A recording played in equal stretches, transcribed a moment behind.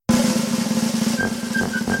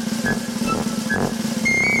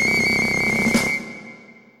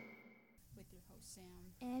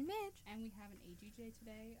DJ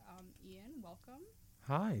today. Ian, welcome.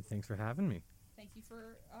 Hi, thanks for having me. Thank you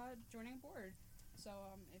for joining aboard. So,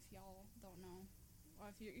 if y'all don't know,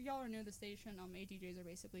 if y'all are new to the station, ADJs are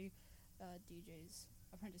basically DJs,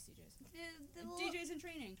 apprentice DJs. DJs in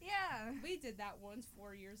training. Yeah. We did that once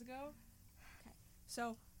 4 years ago. Okay.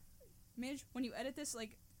 So, Midge, when you edit this,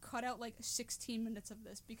 cut out 16 minutes of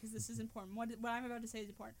this because this is important. What I'm about to say is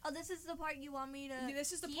important. Oh, this is the part you want me to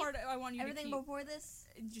This is the keep? part I want you Everything to keep. before this?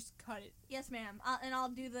 Just cut it. Yes, ma'am. I'll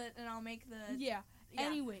make the... Yeah. Yeah.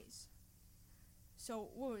 Anyways. So,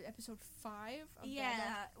 what was it, episode 5? Of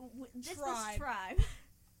This Tribe. was Tribe.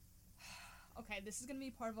 Okay, this is going to be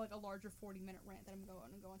part of a larger 40-minute rant that I'm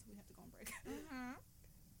going to go until we have to go on break. Mm-hmm.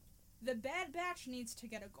 The Bad Batch needs to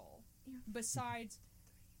get a goal. Yeah. Besides,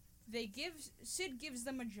 Sid gives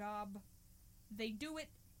them a job. They do it.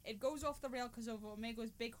 It goes off the rail because of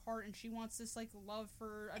Omega's big heart, and she wants this love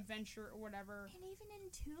for adventure or whatever. And even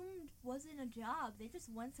Entombed wasn't a job. They just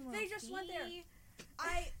went somewhere. They just went there.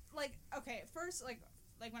 Okay, first when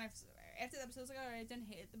after the episode, I was alright, I didn't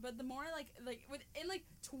hate it. But the more within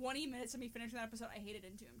 20 minutes of me finishing that episode, I hated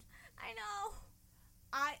Entombed. I know.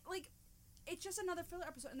 It's just another filler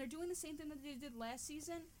episode, and they're doing the same thing that they did last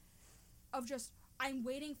season, of just, I'm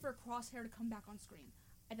waiting for Crosshair to come back on screen.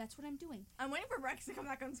 And that's what I'm doing. I'm waiting for Rex to come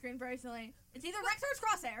back on screen personally. It's either Rex or it's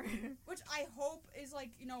Crosshair. Which I hope is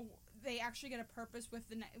they actually get a purpose with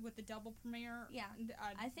the double premiere. Yeah,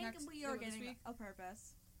 I think we are getting a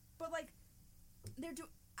purpose. But they're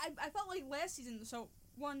I felt like last season. So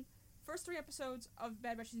first 3 episodes of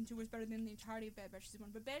Bad Batch season 2 was better than the entirety of Bad Batch season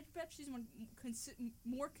 1. But Bad Batch season 1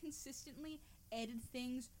 more consistently added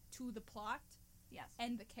things to the plot. Yes.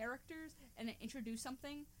 And the characters, and it introduced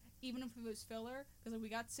something, even if it was filler, because we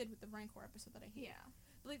got Sid with the Rancor episode that I hated.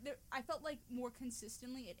 Yeah. But I felt more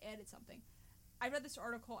consistently it added something. I read this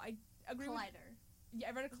article. I agree. Collider.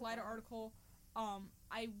 I read a Collider article.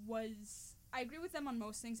 I agree with them on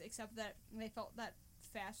most things, except that they felt that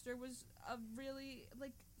Faster was a really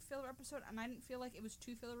filler episode, and I didn't feel like it was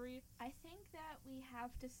too fillery. I think that we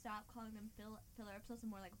have to stop calling them filler episodes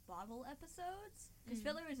and more like bottle episodes. Because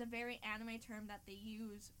filler is a very anime term that they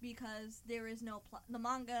use because there is no plot. The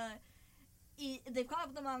manga, they've caught up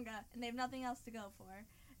with the manga and they have nothing else to go for.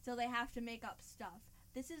 So they have to make up stuff.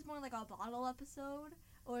 This is more like a bottle episode,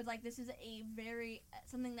 or this is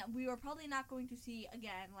something that we are probably not going to see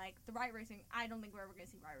again. The riot racing, I don't think we're ever going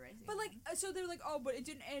to see riot racing. But so they're but it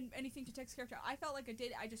didn't add anything to Tech's character. I felt like it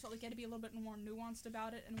did. I just felt like you had to be a little bit more nuanced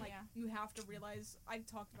about it, and you have to realize. I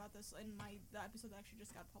talked about this in the episode that actually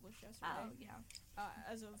just got published yesterday. Oh yeah.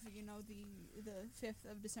 As of the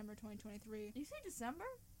 5th of December 2023. You say December?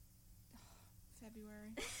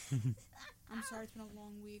 February. I'm sorry, it's been a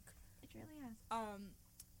long week. It really has.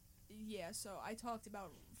 Yeah, so I talked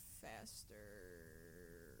about Faster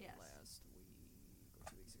last week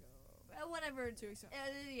or 2 weeks ago. Whatever. 2 weeks ago.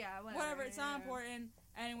 Yeah, whatever. Whatever, it's not important.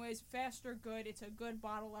 Anyways, Faster, good. It's a good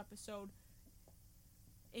bottle episode.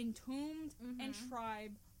 Entombed and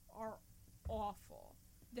Tribe are awful.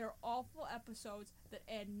 They're awful episodes that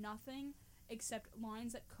add nothing except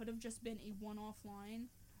lines that could have just been a one-off line.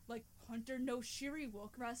 Hunter no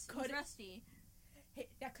Shiri-wook. Rusty. Hey,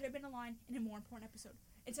 that could have been a line in a more important episode.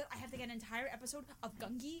 Instead, I have to get an entire episode of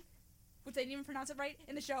Gungi, which they didn't even pronounce it right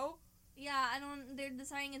in the show. Yeah, they're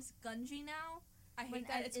deciding it's Gungi now. I hate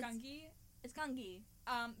that it's Gungi. It's Gungi.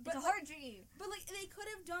 But it's a hard G. But, they could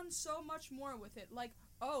have done so much more with it.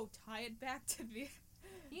 Tie it back to the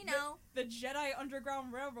Jedi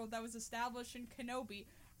Underground Railroad that was established in Kenobi.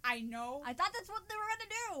 I know. I thought that's what they were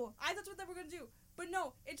gonna do. But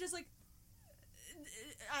no, it just,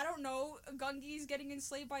 I don't know, Gungi's getting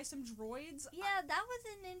enslaved by some droids. Yeah, that was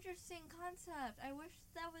an interesting concept. I wish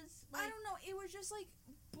that was, I don't know, it was just,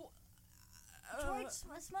 droids,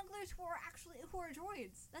 smugglers who are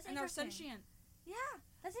droids. That's interesting. And are sentient. Yeah,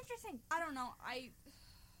 that's interesting. I don't know,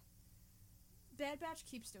 Bad Batch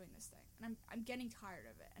keeps doing this thing, and I'm getting tired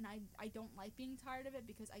of it, and I don't like being tired of it,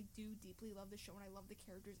 because I do deeply love the show, and I love the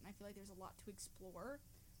characters, and I feel like there's a lot to explore,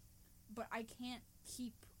 but I can't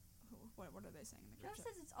keep... What are they saying in the group chat?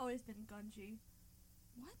 Says it's always been Gungi.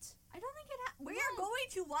 What? I don't think it we are going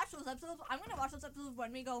to watch those episodes. I'm going to watch those episodes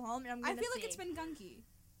when we go home, and I'm going to I feel like it's been Gungi.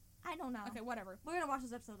 I don't know. Okay, whatever. We're going to watch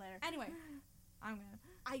this episode later. Anyway.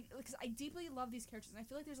 Because I deeply love these characters, and I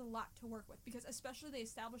feel like there's a lot to work with, because especially they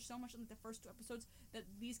established so much in the first 2 episodes that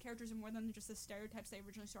these characters are more than just the stereotypes they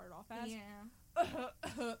originally started off as.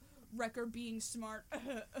 Yeah. Wrecker being smart.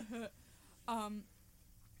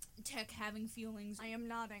 Tech having feelings. I am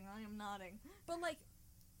nodding. But,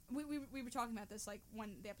 we were talking about this,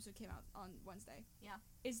 when the episode came out on Wednesday. Yeah.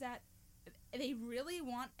 Is that they really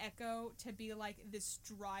want Echo to be like this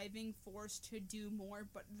driving force to do more,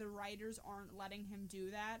 but the writers aren't letting him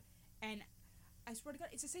do that. And I swear to God,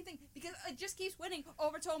 it's the same thing because it just keeps winning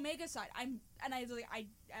over to Omega's side. I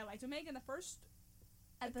liked Omega in the first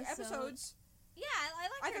episodes. Yeah, I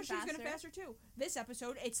like her. I thought she was gonna faster too. This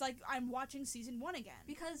episode, it's like I'm watching season 1 again.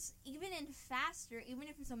 Because even in Faster, even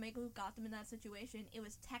if it's Omega who got them in that situation, it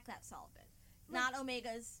was Tech that solved it, not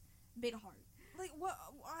Omega's big heart. Like, what?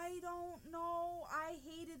 I don't know. I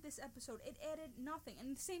hated this episode. It added nothing.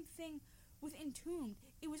 And the same thing with Entombed.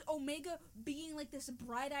 It was Omega being like this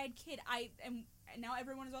bright-eyed kid. And now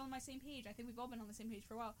everyone is all on my same page. I think we've all been on the same page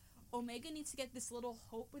for a while. Omega needs to get this little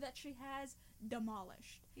hope that she has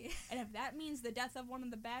demolished. Yeah. And if that means the death of one of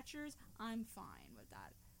the Batchers, I'm fine with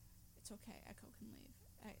that. It's okay. Echo can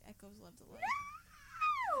leave. Echo's lived a life.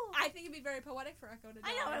 No! I think it'd be very poetic for Echo to die.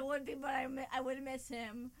 I know it would be, but I would miss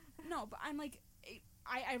him. No, but I'm like,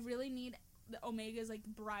 I really need the Omega's like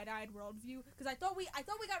bright-eyed worldview because I thought we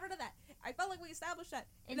got rid of that. I felt like we established that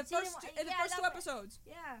in the first two episodes.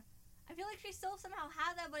 Yeah, I feel like she still somehow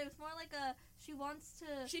had that, but it was more like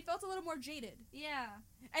she felt a little more jaded. Yeah.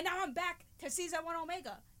 And now I'm back to season 1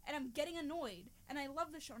 Omega, and I'm getting annoyed, and I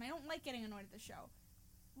love the show, and I don't like getting annoyed at the show.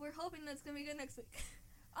 We're hoping that's gonna be good next week.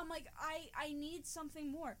 I'm like, I need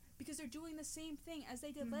something more because they're doing the same thing as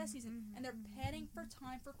they did last season, and they're padding for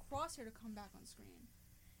time for Crosshair to come back on screen.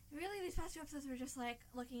 Really, these past 2 episodes were just like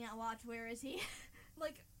looking at Watch. Where is he?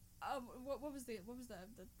 Like, what was the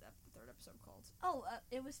third episode called? Oh,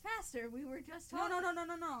 it was Faster. We were just talking.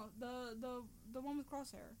 No. The one with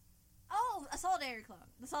Crosshair. Oh, a Solitary Clone.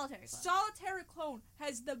 The Solitary Clone. Solitary Clone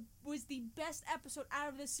was the best episode out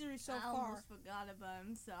of this series so far. I almost forgot about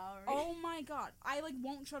him. Sorry. Oh my God, I like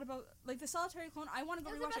won't shut about like the Solitary Clone. I want to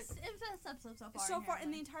go rewatch it. It was the best episode so far. So far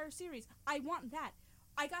in the entire series, I want that.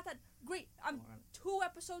 I got that. Great. 2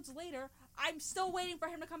 episodes later, I'm still waiting for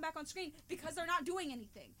him to come back on screen because they're not doing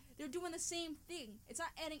anything. They're doing the same thing. It's not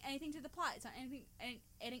adding anything to the plot. It's not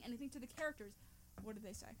adding anything to the characters. What did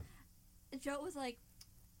they say? Joe was like,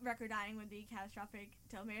 Wrecker dying would be catastrophic.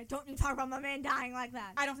 Tell me, don't you talk about my man dying like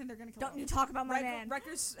that. I don't think they're gonna kill him. Don't you talk about my man.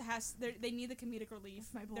 Wrecker's they need the comedic relief.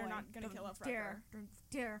 My boy. They're not gonna kill off Wrecker. Don't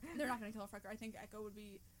dare. They're not gonna kill off Wrecker. I think Echo would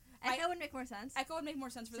be. Echo would make more sense. Echo would make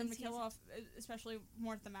more sense for them to kill off, especially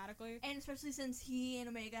more thematically. And especially since he and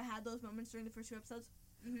Omega had those moments during the first 2 episodes.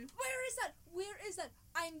 Mm-hmm. Where is that?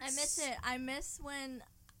 I miss it. I miss when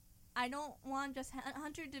I don't want just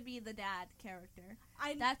Hunter to be the dad character.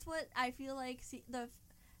 That's what I feel like the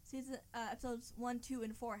season episodes 1, 2,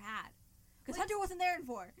 and 4 had. Because Hunter wasn't there in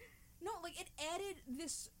 4. No, like it added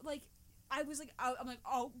this like. I'm like,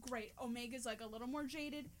 oh great, Omega's like a little more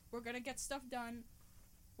jaded. We're gonna get stuff done.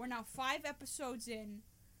 We're now 5 episodes in,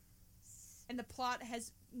 and the plot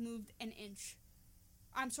has moved an inch.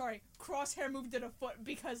 I'm sorry, Crosshair moved it a foot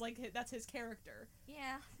because like that's his character.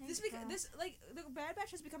 Yeah. This like the Bad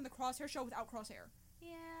Batch has become the Crosshair show without Crosshair.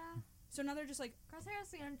 Yeah. So now they're just like Crosshair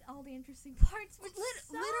has all the interesting parts.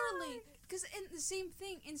 Literally, because in the same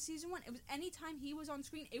thing in season 1, it was anytime he was on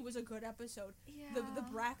screen, it was a good episode. Yeah. The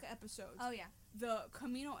Braca episodes. Oh yeah. The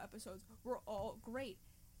Camino episodes were all great.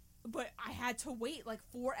 But I had to wait like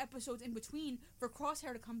 4 episodes in between for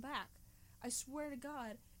Crosshair to come back. I swear to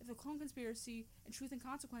God, if the Clone Conspiracy and Truth and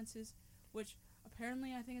Consequences, which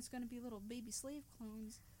apparently I think it's going to be little baby slave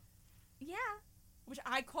clones. Yeah. Which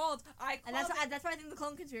I called and that's what I think the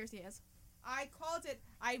Clone Conspiracy is. I called it.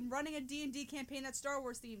 I'm running a D&D campaign that's Star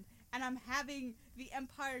Wars themed, and I'm having the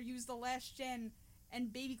Empire use the Last Gen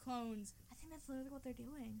and baby clones. I think that's literally what they're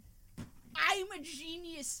doing. I'm a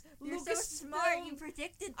genius. You're so smart. You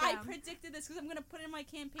predicted them. I predicted this because I'm going to put it in my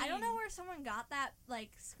campaign. I don't know where someone got that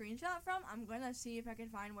like screenshot from. I'm going to see if I can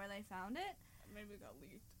find where they found it. Maybe it got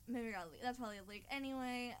leaked. That's probably a leak.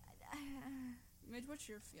 Anyway. Midge, what's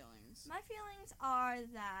your feelings? My feelings are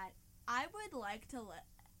that I would like to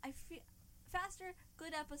Faster,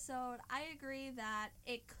 good episode. I agree that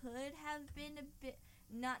it could have been a bit...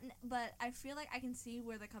 but I feel like I can see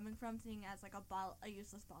where they're coming from, seeing as like a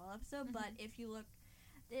useless ball episode. Mm-hmm. But if you look,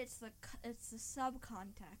 it's the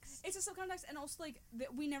subcontext. It's a subcontext, and also like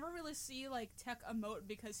we never really see like Tech emote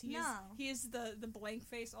because he is the blank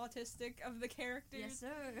face autistic of the characters. Yes,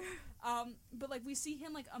 sir. But like we see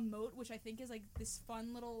him like emote, which I think is like this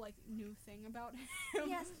fun little like new thing about him.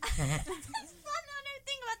 Yes, this fun other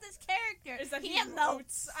thing about this character is that he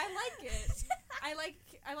emotes. I like it.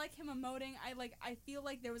 I like him emoting. I feel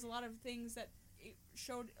like there was a lot of things that it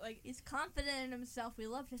showed like he's confident in himself. We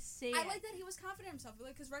love to see it. I like that he was confident in himself.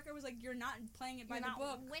 Like, because Wrecker was like, "You're not playing it by the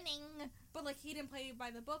book, winning." But like he didn't play it by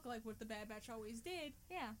the book, like what the Bad Batch always did.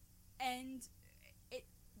 Yeah, and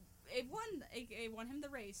it won. aka won him the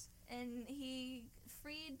race. And he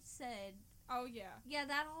freed Sid. Oh, yeah. Yeah,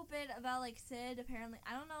 that whole bit about, like, Sid, apparently,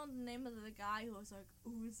 I don't know the name of the guy who was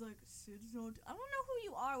like, Sid's not, I don't know who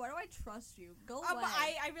you are, why do I trust you? Go away. But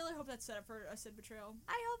I really hope that's set up for a Sid betrayal.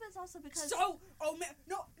 I hope it's also because... Oh, man,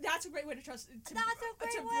 no, that's a great way to trust... That's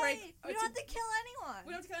a great way! We don't have to kill anyone!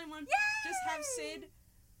 We don't have to kill anyone. Yay! Just have Sid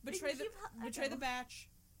betray the batch.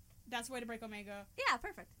 That's the way to break Omega. Yeah,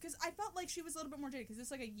 perfect. Because I felt like she was a little bit more jaded, because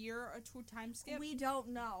it's like a year or two time skip. We don't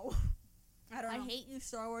know. I don't know. I hate you,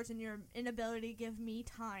 Star Wars, and your inability to give me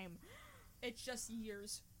time. It's just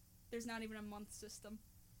years. There's not even a month system.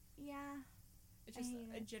 Yeah. It's just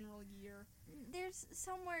a general year. There's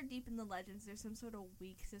somewhere deep in the legends, there's some sort of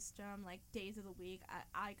week system, like days of the week.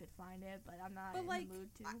 I could find it, but I'm not in the mood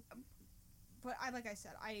to. Like I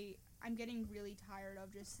said, I'm getting really tired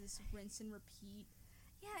of just this rinse and repeat.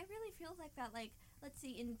 Yeah, it really feels like that. Like, let's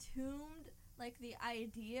see, Entombed, like, the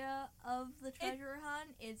idea of the treasure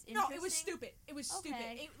hunt is interesting. No, it was stupid. It was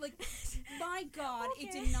stupid. My God,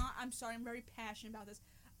 it did not. I'm sorry, I'm very passionate about this.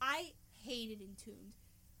 I hated Entombed.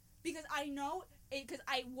 Because I know,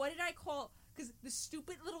 what did I call, because the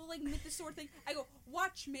stupid little, like, mythosaur thing, I go,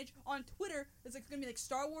 watch, Midge, on Twitter, it's, like, gonna be, like,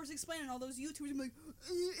 Star Wars Explained, and all those YouTubers, I'm like,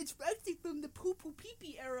 it's actually from the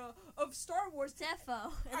poo-poo-pee-pee era of Star Wars.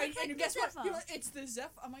 Zepho. And guess what? You're like, it's the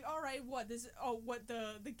Zeph. I'm like, alright, what?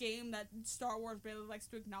 The game that Star Wars barely likes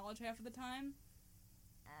to acknowledge half of the time?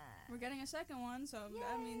 We're getting a second one, so yay.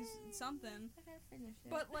 That means something. I gotta finish it.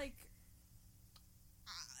 But, like...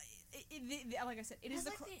 like I said, it is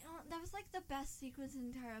that was like the best sequence in the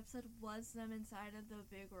entire episode was them inside of the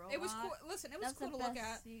big robot. It was cool. Listen, it was cool to look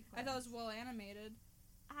at. I thought it was well animated.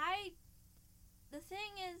 The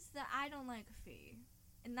thing is that I don't like Fee,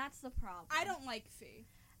 and that's the problem. I don't like Fee.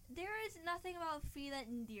 There is nothing about Fee that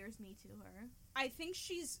endears me to her. I think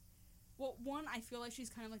she's, well, one, I feel like she's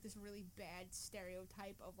kind of like this really bad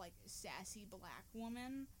stereotype of like sassy black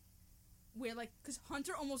woman. Where, like, because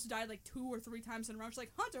Hunter almost died, like, 2 or 3 times in a row. She's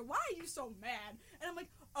like, Hunter, why are you so mad? And I'm like,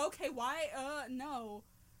 okay, why, no.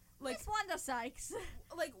 Like, Miss Wanda Sykes.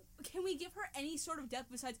 Like, can we give her any sort of depth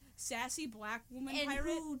besides sassy black woman and pirate?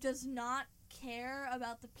 Who does not care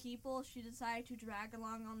about the people she decided to drag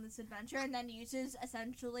along on this adventure and then uses,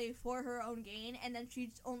 essentially, for her own gain. And then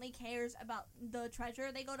she only cares about the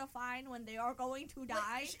treasure they go to find when they are going to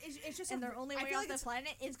die. Like, it's just and their only way off the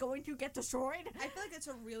planet is going to get destroyed. I feel like it's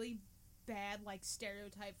a really bad, like,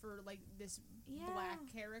 stereotype for, like, this black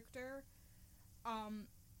character.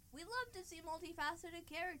 We love to see multifaceted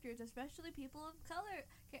characters, especially people of color,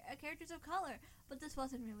 characters of color, but this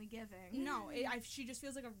wasn't really giving. No, she just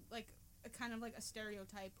feels like a kind of like a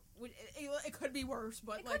stereotype. It could be worse,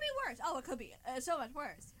 but it could be worse. Oh, it could be so much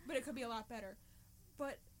worse. But it could be a lot better.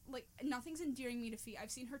 But, like, nothing's endearing me to Fee.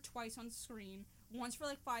 I've seen her twice on screen. Once for,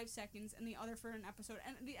 like, 5 seconds, and the other for an episode.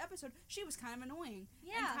 And the episode, she was kind of annoying.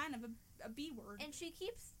 Yeah. And kind of a B-word. And she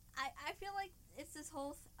keeps... I feel like it's this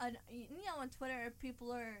whole... on Twitter,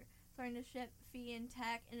 people are starting to ship Fee and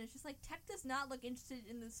Tech, and it's just like, Tech does not look interested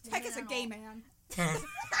in this Tech is a gay man. Tech doesn't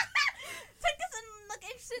look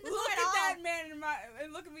interested in this Look at at all. that man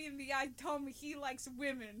and look at me in the eye and tell me he likes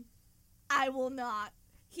women. I will not.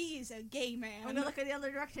 He is a gay man. I'm gonna look in the other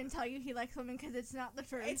direction and tell you he likes women because it's not the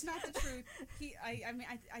truth. It's not the truth. I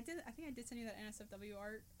think I did send you that NSFW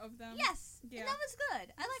art of them. Yes. Yeah. And that was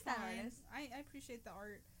good. I like that artist. I appreciate the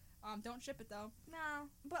art. Don't ship it though. No.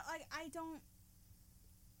 But like I don't.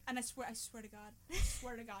 And I swear to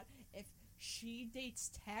God, if she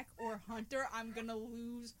dates Tech or Hunter, I'm gonna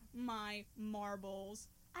lose my marbles.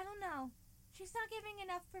 I don't know. She's not giving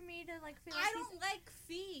enough for me to, like, feel like I don't like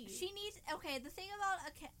Fee. She needs... Okay, the thing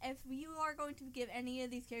about... if you are going to give any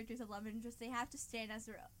of these characters a love interest, they have to stand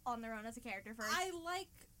on their own as a character first.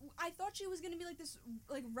 I thought she was going to be, like, this,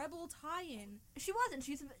 like, rebel tie-in. She wasn't.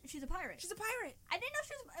 She's a pirate. She's a pirate. I didn't know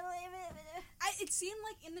she was... It seemed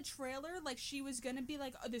like in the trailer, like, she was going to be,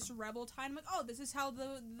 like, this rebel tie-in. I'm like, oh, this is how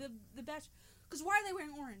the batch... Because why are they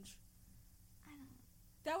wearing orange? I don't know.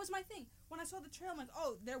 That was my thing. When I saw the trailer, I'm like,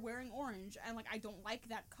 oh, they're wearing orange. And, like, I don't like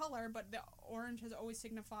that color, but the orange has always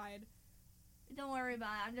signified... Don't worry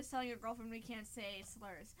about it. I'm just telling your girlfriend we can't say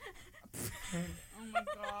slurs. Oh, my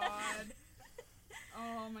God.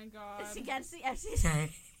 Oh, my God. It's against the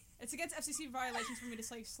FCC. It's against FCC violations for me to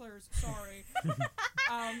say slurs. Sorry.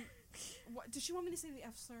 What, does she want me to say the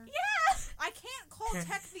F slur? Yeah! I can't call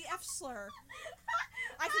Tech the F slur.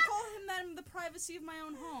 I can call him that in the privacy of my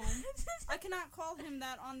own home. I cannot call him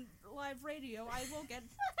that on live radio. I will get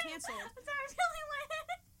canceled.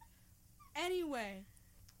 Anyway,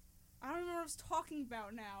 I don't know what I was talking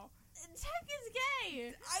about now. Tech is gay.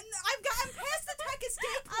 I'm past the Tech is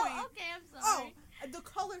gay point. Oh, okay, I'm sorry. The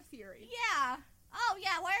color theory. Yeah. Oh,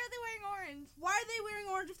 yeah, why are they wearing orange? Why are they wearing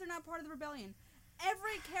orange if they're not part of the rebellion?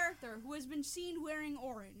 Every character who has been seen wearing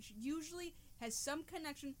orange usually has some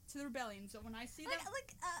connection to the rebellion. So when I see them...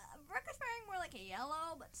 Rucker's wearing more like a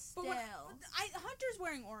yellow, but still. Hunter's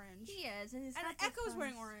wearing orange. He is, and Echo's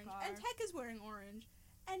wearing orange. And Tech is wearing orange.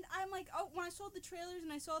 And I'm like, oh, when I saw the trailers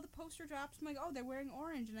and I saw the poster drops, I'm like, oh, they're wearing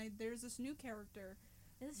orange. And there's this new character.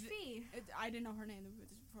 It's Fee. I didn't know her name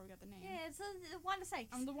before we got the name. Yeah, it's Wanda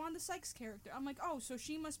Sykes. I'm the Wanda Sykes character. I'm like, oh, so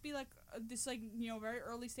she must be like this, like, you know, very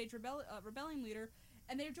early stage rebellion leader.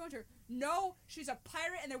 And they joined her. No, she's a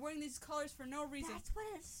pirate, and they're wearing these colors for no reason. That's what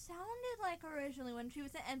it sounded like originally when she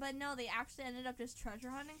was in, but no, they actually ended up just treasure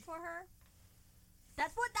hunting for her.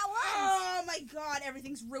 That's what that was. Oh my God,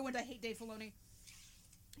 everything's ruined. I hate Dave Filoni.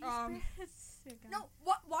 No,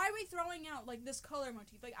 why are we throwing out like this color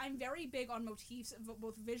motif? Like, I'm very big on motifs,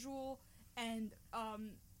 both visual and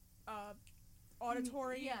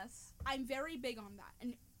auditory. Yes, I'm very big on that.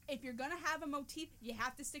 And if you're gonna have a motif, you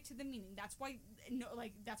have to stick to the meaning. That's why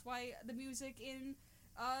the music in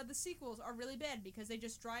the sequels are really bad, because they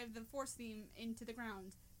just drive the Force theme into the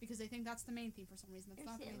ground because they think that's the main theme for some reason. That's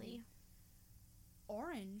not the main theme.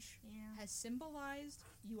 Orange has symbolized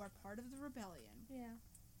you are part of the rebellion. Yeah.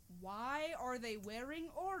 Why are they wearing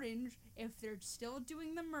orange if they're still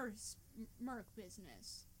doing the merc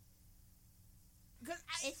business? Because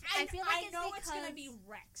I feel like I know it's gonna be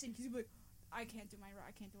Rex, and he's gonna be like, I can't do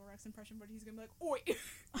a Rex impression, but he's gonna be like, oi.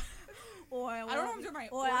 Oi, I don't know if I'm doing my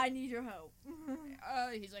oi. I need your help.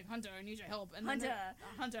 He's like, Hunter, I need your help. And Hunter,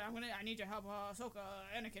 I need your help. Ahsoka,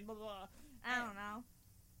 Anakin, blah blah blah. I don't know.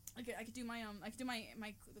 I could do my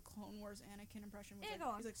the Clone Wars Anakin impression. Go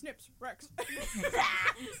on. He's like, Snips, Rex.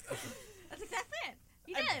 That's exactly it.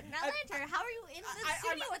 You did. Matt Lanter, how are you in the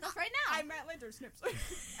studio with us right now? I'm Matt Lanter, Snips.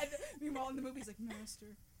 And meanwhile, in the movie, he's like,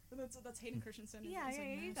 Master. That's Hayden Christensen. Yeah,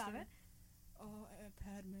 like, you got it. Oh,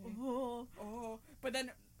 Padme. Oh. But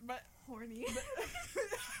horny.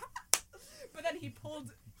 But then he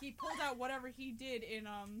pulled out whatever he did in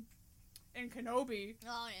Kenobi.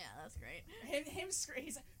 Oh yeah, that's great. Him scream.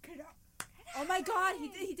 He's like, Kenobi. Oh my God,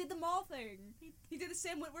 he did the Maul thing. He did the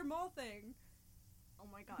Sam Witwer Maul thing. Oh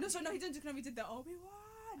my God. No, he didn't do Kenobi. He did the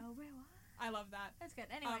Obi-Wan. I love that. That's good.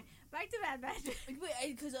 Anyway, back to Bad Batch.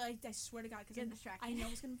 Because I swear to God, because I know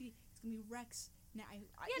it's gonna be Rex. Now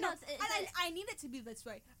I need it to be this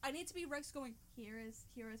way. I need to be Rex going. Here is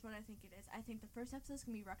what I think it is. I think the first episode is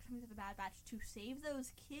gonna be Rex coming to the Bad Batch to save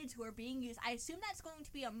those kids who are being used. I assume that's going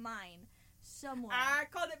to be a mine somewhere. I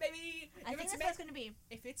called it, baby. I think that's what it's gonna be.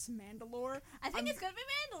 If it's Mandalore, I think it's gonna be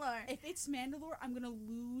Mandalore. If it's Mandalore, I'm gonna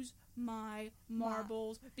lose my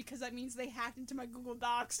marbles because that means they hacked into my Google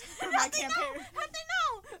Docs for my campaign. How'd they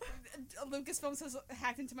know? Lucasfilms has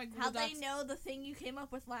hacked into my Google Docs. How'd they know the thing you came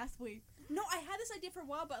up with last week? No, I had this idea for a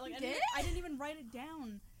while, but like I didn't even write it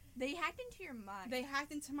down. They hacked into your mind. They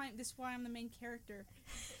hacked into my. This is why I'm the main character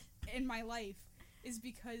in my life, is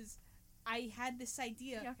because I had this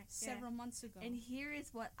idea several months ago. And here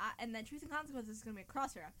is what and then Truth and Consequences is going to be a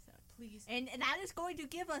Crosshair episode. Please. And that is going to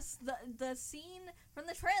give us the scene from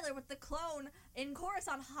the trailer with the clone in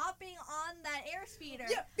Coruscant hopping on that airspeeder.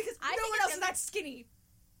 Yeah, because no one else is that skinny.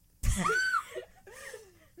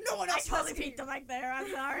 No one else. I totally peeked the mic there. I'm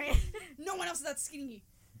sorry. No one else is that skinny.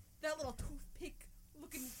 That little toothpick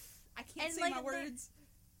looking. I can't say my words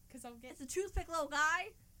because I'll get. It's a toothpick little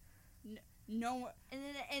guy. No.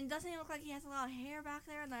 And doesn't he look like he has a lot of hair back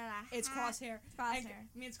there? And it's Crosshair. It's Crosshair.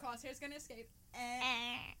 Means Crosshair's gonna escape.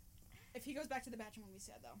 If he goes back to the batch, I'm gonna be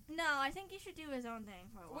sad though. No, I think he should do his own thing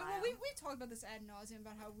for a while. We talked about this ad nauseum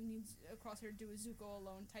about how we need Crosshair to do a Zuko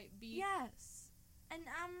alone type beat. Yes. And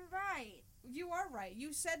I'm right. You are right.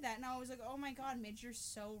 You said that, and I was like, "Oh my God, Midge, you're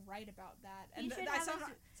so right about that." And I sound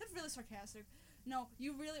really sarcastic. No,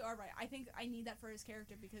 you really are right. I think I need that for his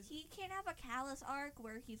character because he can't have a Callus arc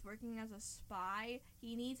where he's working as a spy.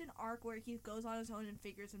 He needs an arc where he goes on his own and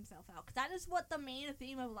figures himself out. 'Cause that is what the main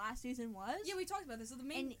theme of last season was. Yeah, we talked about this. So the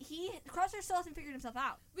main Crosshair still hasn't figured himself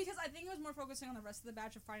out. Because I think it was more focusing on the rest of the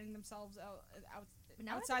batch of finding themselves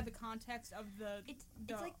outside the context of the. It's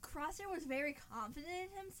like Crosshair was very confident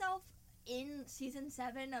in himself in season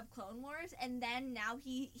 7 of Clone Wars, and then now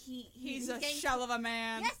he's a shell of a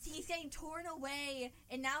man. Yes, he's getting torn away,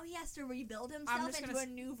 and now he has to rebuild himself into a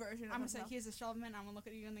new version of himself. I'm gonna say he's a shell of a man. I'm gonna look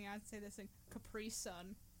at you in the eye and say this thing: Capri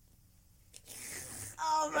Sun.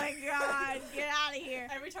 Oh my God! Get out of here!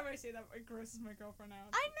 Every time I say that, it grosses my girlfriend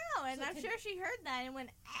out. I know, and I'm sure she heard that and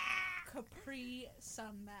went, ah! Capri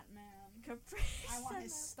Sun, that man. Capri I Sun. want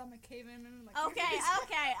his stomach caving in. Like, Okay.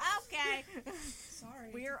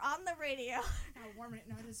 Sorry. We're on the radio. Now warm it.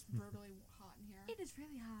 Now it is brutally hot in here. It is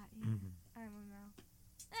really hot. Yeah. Mm-hmm. I don't know.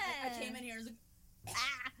 I came in here and was like,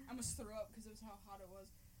 I almost threw up because it was how hot it was.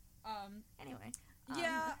 Anyway.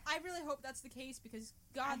 Yeah, I really hope that's the case because,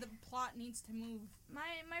 God, the plot needs to move.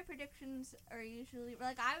 My predictions are usually,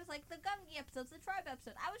 like, I was like, the Gungi episode's the Tribe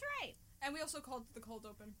episode. I was right. And we also called the cold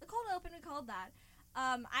open. The cold open, we called that.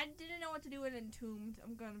 I didn't know what to do with Entombed,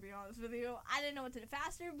 I'm gonna be honest with you. I didn't know what to do.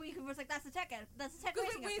 Faster, we was like, that's the tech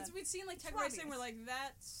racing episode. We'd seen, like, tech racing, we're like,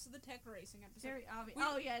 that's the tech racing episode. Very obvious.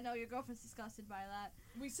 Oh, yeah, no, your girlfriend's disgusted by that.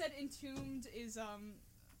 We said Entombed is,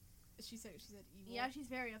 she said evil. Yeah, she's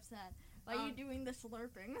very upset. Why are you doing the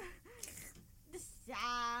slurping? We said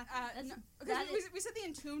the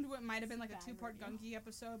Entombed might have been like a two-part Gungi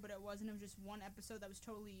episode, but it wasn't. It was just one episode that was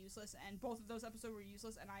totally useless, and both of those episodes were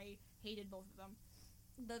useless, and I hated both of them.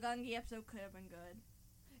 The Gungi episode could have been good.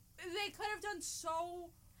 They could have done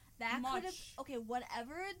so that much. Could have, okay,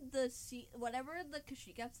 whatever the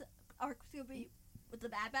Kashyyyk episode arc will be with the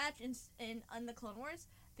Bad Batch and the Clone Wars,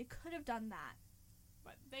 they could have done that.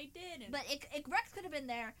 But they didn't. But Rex could have been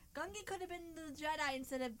there. Gungi could have been the Jedi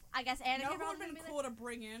instead of, I guess, Anakin. You know who would have been cool to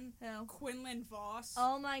bring in? No. Quinlan Vos.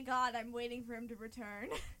 Oh my God, I'm waiting for him to return.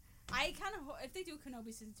 I kind of if they do Kenobi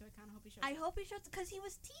season 2, I kind of hope he shows. I hope he shows because he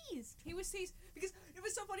was teased. He was teased because it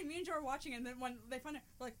was so funny. Me and Joe were watching, and then when they found it,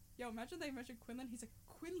 we're like, "Yo, imagine they mentioned Quinlan." He's like,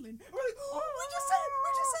 "Quinlan." We're like, "Oh, we just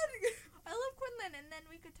said it." I love Quinlan, and then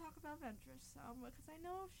we could talk about Ventress some because I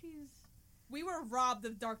know she's. We were robbed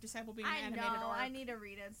of Dark Disciple being an animated arc. I need to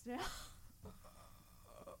read it still.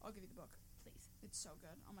 I'll give you the book, please. It's so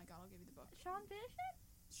good. Oh my God, I'll give you the book. Sean finished it?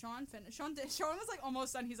 Sean was like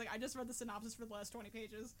almost done. He's like, I just read the synopsis for the last 20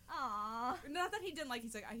 pages. Aww. Not that he didn't like.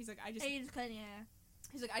 He's like, I just. He just couldn't. Yeah.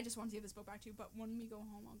 He's like, I just want to give this book back to you, but when we go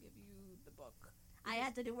home, I'll give you the book. I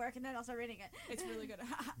had to do work and then also reading it. It's really good.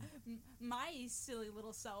 My silly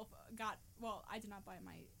little self got. Well, I did not buy it.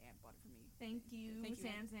 My aunt bought it for me. Thank you,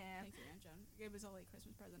 Sam. Thank you, Aunt Jen. It was a late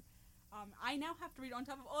Christmas present. I now have to read on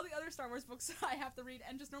top of all the other Star Wars books I have to read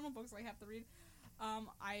and just normal books I have to read.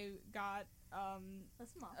 I got A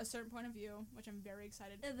Certain Point of View, which I'm very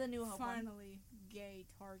excited. The New Hope. Finally, gay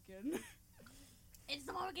Tarkin. It's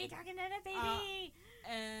the more gay Tarkin than a baby.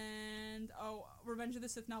 And Revenge of the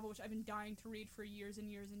Sith novel, which I've been dying to read for years and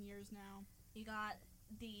years and years now. You got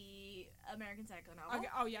the American Psycho novel. Okay,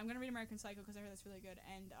 oh yeah, I'm gonna read American Psycho because I heard that's really good,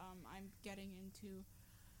 and I'm getting into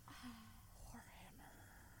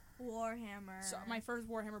Warhammer. So my first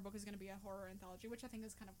Warhammer book is gonna be a horror anthology, which I think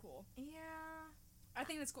is kind of cool. Yeah, I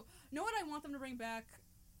think that's cool. Know what I want them to bring back?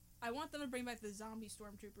 I want them to bring back the zombie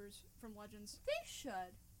stormtroopers from Legends. They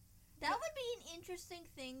should. That would be an interesting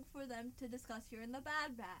thing for them to discuss here in the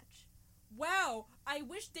Bad Batch. Wow, I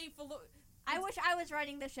wish Dave Filoni. I wish I was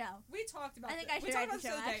writing the show. We talked about. I think I should write the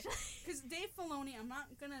show actually. Because Dave Filoni, I'm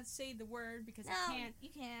not gonna say the word because no, I can't. You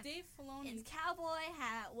can't. Dave Filoni. It's cowboy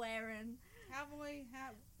hat wearing. Cowboy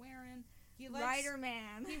hat wearing. He likes. Writer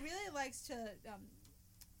man. He really likes to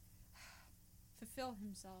fulfill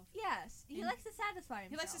himself. Yes, he likes to satisfy himself.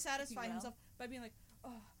 He likes to satisfy himself by being like,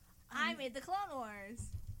 oh. I made the Clone Wars.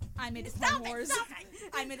 I made the Clone Wars.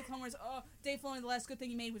 I made the Clone Wars. Oh, Dave Filoni, the last good thing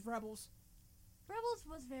he made was Rebels. Rebels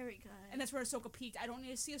was very good. And that's where Ahsoka peaked. I don't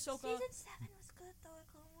need to see Ahsoka. Season 7 was good, though, at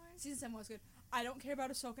Clone Wars. Season 7 was good. I don't care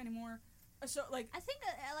about Ahsoka anymore. I think,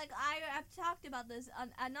 I've talked about this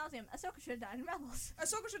ad nauseum. Ahsoka should have died in Rebels.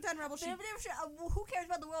 Ahsoka should have died in Rebels. Who cares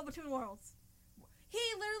about the world between worlds? He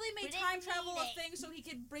literally made time travel a thing so he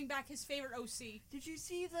could bring back his favorite OC. Did you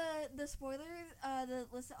see the spoilers?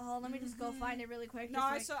 Let me just go find it really quick. No,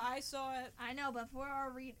 I saw it. I know, but for our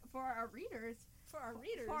readers.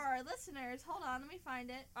 For our listeners, hold on, let me find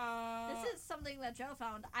it. This is something that Joe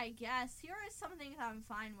found, I guess. Here is something that I'm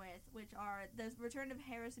fine with, which are the return of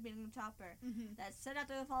Harrison being Chopper. That's set out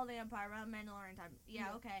to follow the Empire around Mandalorian time.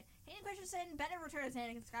 Yeah, okay. Hayden Christensen, better return as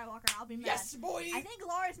Anakin Skywalker. I'll be mad. Yes, boy! I think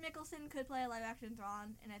Lars Mikkelsen could play a live-action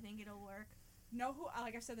Thrawn, and I think it'll work. Know who,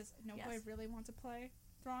 like I said this, who I really want to play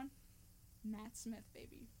Thrawn? Matt Smith,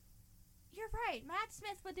 baby. You're right. Matt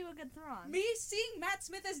Smith would do a good Thrawn. Me seeing Matt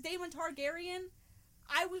Smith as Daemon Targaryen...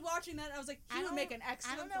 I was watching that and I was like, he would make an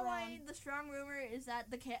excellent Thrawn. I don't know why the strong rumor is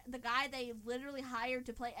that the guy they literally hired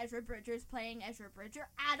to play Ezra Bridger is playing Ezra Bridger.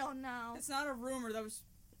 I don't know. It's not a rumor. That was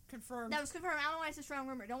confirmed. I don't know why it's a strong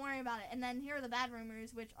rumor. Don't worry about it. And then here are the bad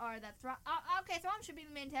rumors, which are that Thrawn should be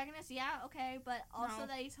the main antagonist. Yeah, okay. But also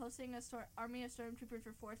that he's hosting a army of stormtroopers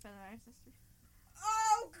for Force by the Night Sisters.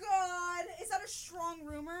 Oh, God. Is that a strong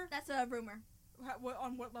rumor? That's a rumor.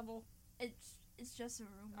 On what level? It's just a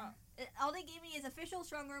rumor. All they gave me is official,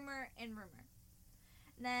 strong rumor, and rumor.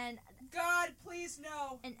 And then... God, please,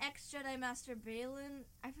 no. An ex-Jedi Master Balin.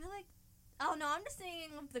 I feel like... Oh, no, I'm just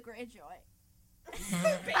thinking of the Greyjoy.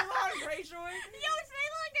 Balin Greyjoy? Yo, it's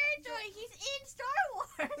Balin Greyjoy. He's in Star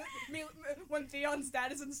Wars. when Theon's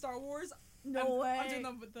dad is in Star Wars. No way. I'm doing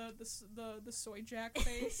the soy jack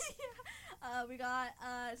face. We got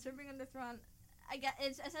Serving Under Thrawn. I guess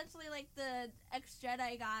it's essentially like the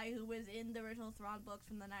ex-Jedi guy who was in the original Thrawn books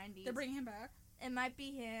from the 90s. They're bringing him back. It might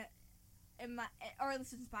be him. Or at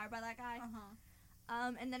least inspired by that guy.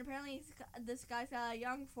 And then apparently this guy's got a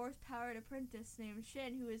young force-powered apprentice named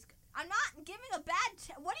Shin who is... I'm not giving a bad...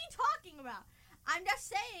 what are you talking about? I'm just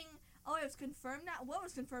saying... Oh, it was confirmed now? What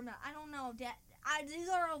was confirmed now? I don't know. These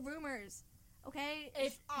are all rumors. Okay?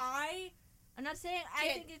 I'm not saying... I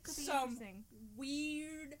think it could be interesting.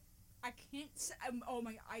 Weird... I can't say...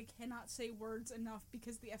 I cannot say words enough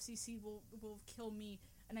because the FCC will kill me.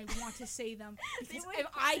 And I want to say them because if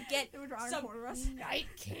I get some Night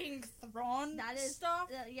King Thrawn stuff,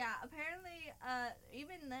 yeah. Apparently,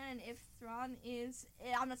 even then, if Thrawn is,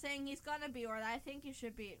 I'm not saying he's gonna be, or I think he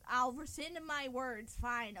should be. I'll rescind my words.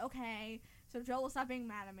 Fine, okay. So Joel will stop being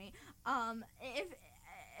mad at me.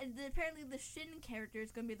 Apparently the Shin character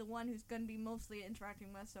is gonna be the one who's gonna be mostly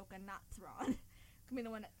interacting with Ahsoka, not Thrawn. Gonna be the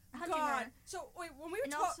one hunting her. So wait, when we were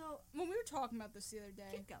talking about this the other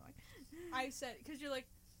day, keep going. I said because you're like.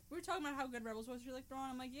 We were talking about how good Rebels was. You're like, Thrawn?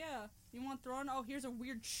 I'm like, yeah. You want Thrawn? Oh, here's a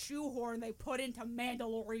weird shoehorn they put into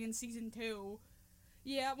Mandalorian Season 2.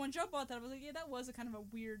 Yeah, when Joe bought that, I was like, yeah, that was a kind of a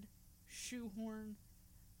weird shoehorn.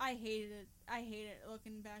 I hated it. I hate it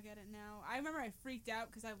looking back at it now. I remember I freaked out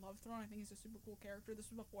because I love Thrawn. I think he's a super cool character. This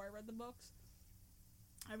was before I read the books.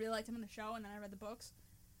 I really liked him in the show, and then I read the books.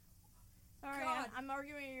 Sorry, I'm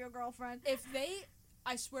arguing with your girlfriend. If they...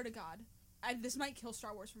 I swear to God, this might kill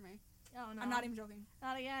Star Wars for me. Oh, no. I'm not even joking.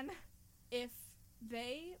 Not again. If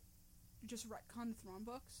they just retcon the Thrawn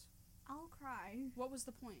books... I'll cry. What was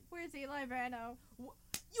the point? Where's Eli Brando?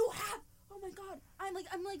 You have... Oh my God. I'm like,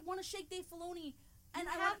 want to shake Dave Filoni. And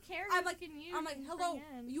I have characters I'm like, you can use. I'm like, hello,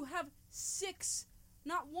 you have 6,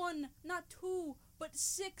 not 1, not 2, but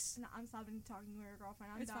 6. No, I'm stopping talking to your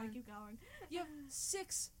girlfriend. I'm It's done. fine. Keep going. You have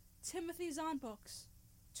 6 Timothy Zahn books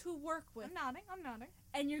to work with. I'm nodding.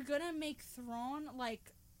 And you're gonna make Thrawn,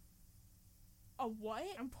 like... A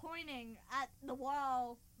what? I'm pointing at the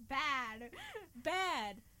wall. Bad.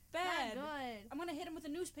 Bad. Not good. I'm gonna hit him with a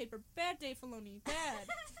newspaper. Bad, Dave Filoni. Bad.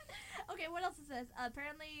 Okay, what else it says?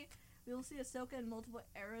 Apparently, we will see Ahsoka in multiple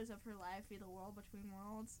eras of her life via the world between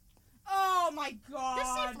worlds. Oh my God.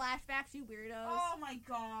 Just say flashbacks, you weirdos. Oh my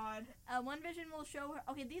God. One vision will show her...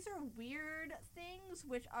 Okay, these are weird things,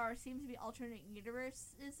 which seem to be alternate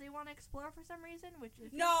universes they want to explore for some reason, which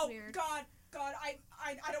is weird. God, I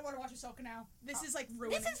don't want to watch Ahsoka now. This is like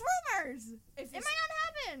ruining. This is rumors! It might not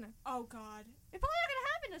happen! Oh God. It's probably not gonna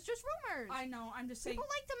happen, it's just rumors! I know, I'm just saying... People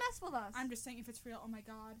like to mess with us. I'm just saying if it's real, oh my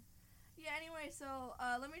God. Yeah, anyway, so,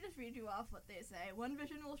 let me just read you off what they say. One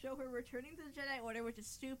vision will show her returning to the Jedi Order, which is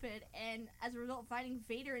stupid, and as a result, fighting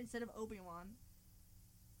Vader instead of Obi-Wan.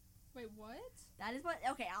 Wait, what? That is what...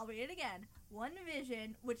 Okay, I'll read it again. One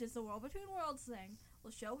vision, which is the World Between Worlds thing,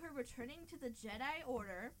 will show her returning to the Jedi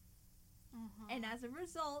Order, and as a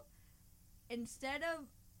result, instead of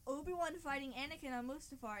Obi-Wan fighting Anakin on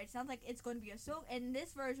Mustafar, it sounds like it's going to be Ahsoka. In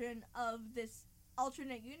this version of this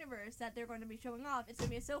alternate universe that they're going to be showing off, it's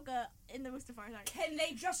going to be Ahsoka in the Mustafar side. Can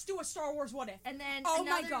they just do a Star Wars What If? And then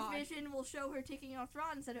another vision will show her taking off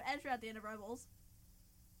Thrawn instead of Ezra at the end of Rebels.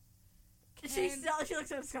 She looks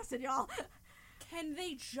so disgusted, y'all. Can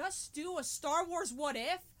they just do a Star Wars What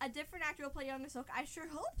If? A different actor will play young Ahsoka. I sure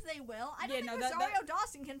hope they will. I don't think Rosario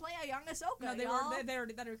Dawson can play a young Ahsoka. No, they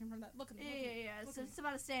already confirmed that. Look at them. Yeah. So it's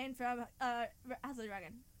about a saying from House of the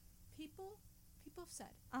Dragon. People have said.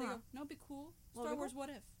 They go, no, be cool. Star Wars What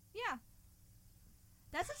If. Yeah.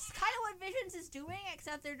 That's kind of what Visions is doing,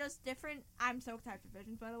 except they're just different. I'm so excited for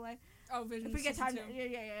Visions, by the way. Oh, Visions. If we get time,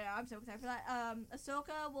 yeah. I'm so excited for that.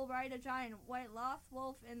 Ahsoka will ride a giant white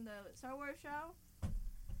wolf in the Star Wars show.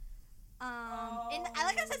 I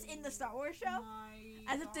like how it says in the Star Wars show,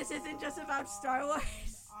 as if this isn't just about Star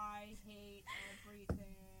Wars. I hate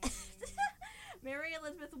everything. Mary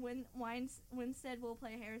Elizabeth Winstead will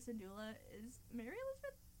play Harrison Dula. Is Mary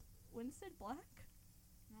Elizabeth Winstead black?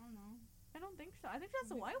 I don't know. I don't think so. I think that's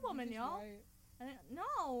a white woman, y'all. Right.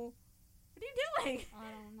 No. What are you doing? I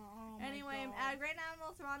don't know. Oh anyway, Grand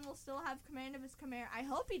Admiral Thrawn will still have command of his command. I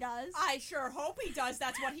hope he does. I sure hope he does.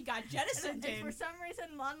 That's what he got jettisoned in. And for some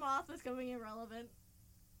reason, Mon Mothma is becoming irrelevant.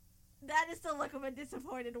 That is the look of a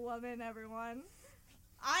disappointed woman, everyone.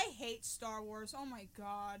 I hate Star Wars. Oh my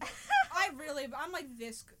God. I'm like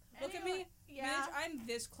this. Look at me. Yeah. Midge, I'm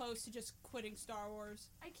this close to just quitting Star Wars.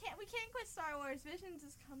 We can't quit Star Wars. Visions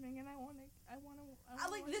is coming, and I want to.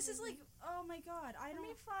 This is like, oh my God. Let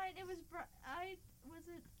me find. It was.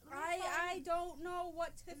 I don't know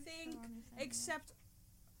what to think, except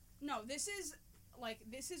No, this is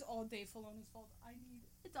all Dave Filoni's fault.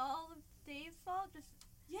 It's all of Dave's fault. Just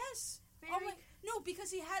yes. very. Oh my, no,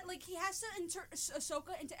 because he has to insert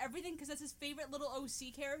Ahsoka into everything because that's his favorite little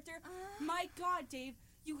OC character. My God, Dave,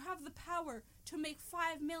 you have the power to make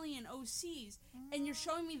 5 million OCs, and you're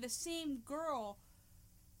showing me the same girl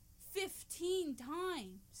 15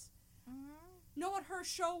 times. Know what her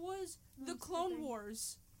show was? The Clone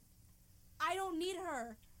Wars. I don't need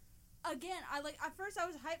her. Again, at first I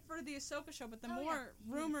was hyped for the Ahsoka show, but the more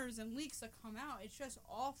rumors and leaks that come out, it's just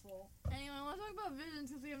awful. Anyway, let's talk about Visions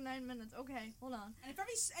because we have 9 minutes. Okay, hold on. And if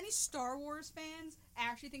any Star Wars fans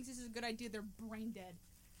actually thinks this is a good idea, they're brain dead.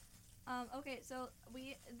 Okay, so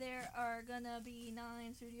there are gonna be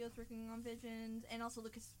 9 studios working on Visions, and also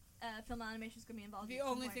Lucasfilm Animation is gonna be involved. The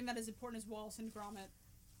only thing that is important is Wallace and Gromit.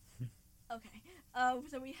 Okay,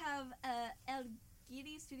 so we have El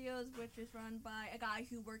Giri Studios, which is run by a guy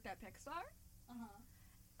who worked at Pixar.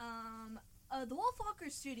 The Wolfwalker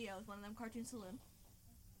Studios, one of them, Cartoon Saloon.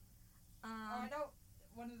 I know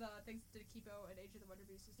one of the things that did Kipo and Age of the Wonder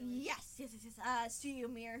Beast is doing. Yes. Studio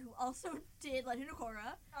Mir, who also did Legend of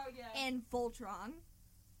Korra. Oh yeah. And Voltron.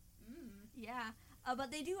 Yeah.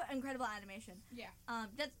 But they do incredible animation. Yeah.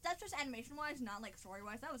 That's just animation wise, not like story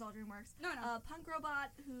wise. That was all DreamWorks. No. Punk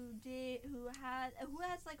Robot, who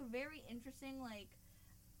has like a very interesting like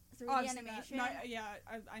 3D animation.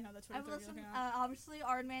 I know that's what you're looking at. Obviously,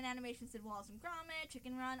 Aardman Animations did Wallace and Gromit,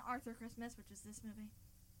 Chicken Run, Arthur Christmas, which is this movie.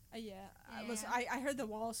 Listen, I heard the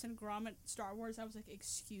Wallace and Gromit Star Wars. I was like,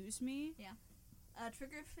 excuse me. Yeah.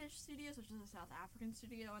 Triggerfish Studios, which is a South African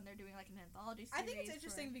studio, and they're doing like an anthology series. I think it's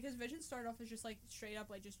interesting because Vision started off as just like straight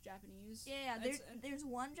up like just Japanese. Yeah. There's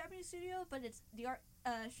one Japanese studio, but it's the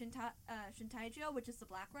Shintaijio, which is the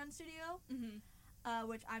Black Run studio.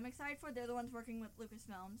 Which I'm excited for. They're the ones working with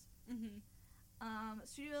Lucasfilms.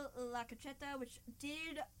 Studio La Cacheta, which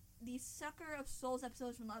did the Sucker of Souls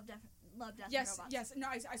episodes from Love, Death, and Robots. Yes. No,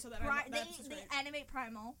 I saw that. They animate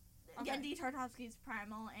Primal. Okay. Gendy Tartovsky's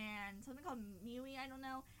Primal and something called Miwi, I don't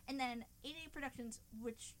know. And then 8A Productions,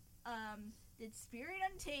 which did Spirit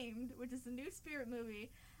Untamed, which is the new Spirit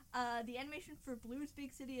movie. The animation for Blue's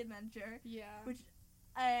Big City Adventure. Yeah.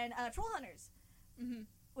 And Troll Hunters.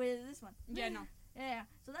 With this one. Yeah, no. Yeah.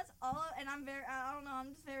 So that's all, and I'm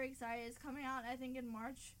just very excited. It's coming out, I think, in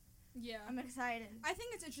March. Yeah. I'm excited. I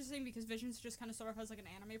think it's interesting because Visions just kind of sort of has like an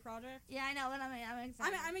anime project. Yeah, I know, but I'm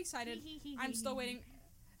excited. I'm excited. I'm still waiting.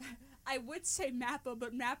 I would say Mappa,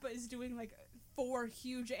 but Mappa is doing like 4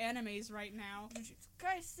 huge animes right now.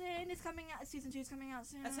 Carson is coming out. Season 2 is coming out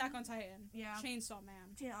soon. Attack on Titan. Yeah. Chainsaw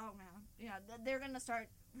Man. Oh man. Yeah, they're gonna start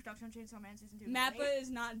production on Chainsaw Man Season 2. Mappa is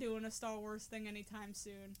not doing a Star Wars thing anytime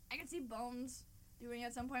soon. I can see Bones doing it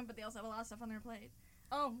at some point, but they also have a lot of stuff on their plate.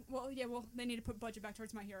 Oh, well, yeah, they need to put budget back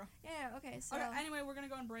towards My Hero. Yeah, okay, so... Okay, anyway, we're gonna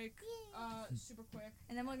go on break, super quick.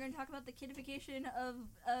 And then we're gonna talk about the kidification of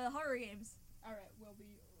horror games. Alright, we'll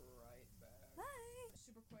be right back. Bye!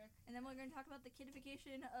 Super quick. And then we're gonna talk about the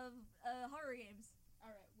kidification of horror games.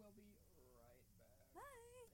 Alright, we'll be right back. Bye!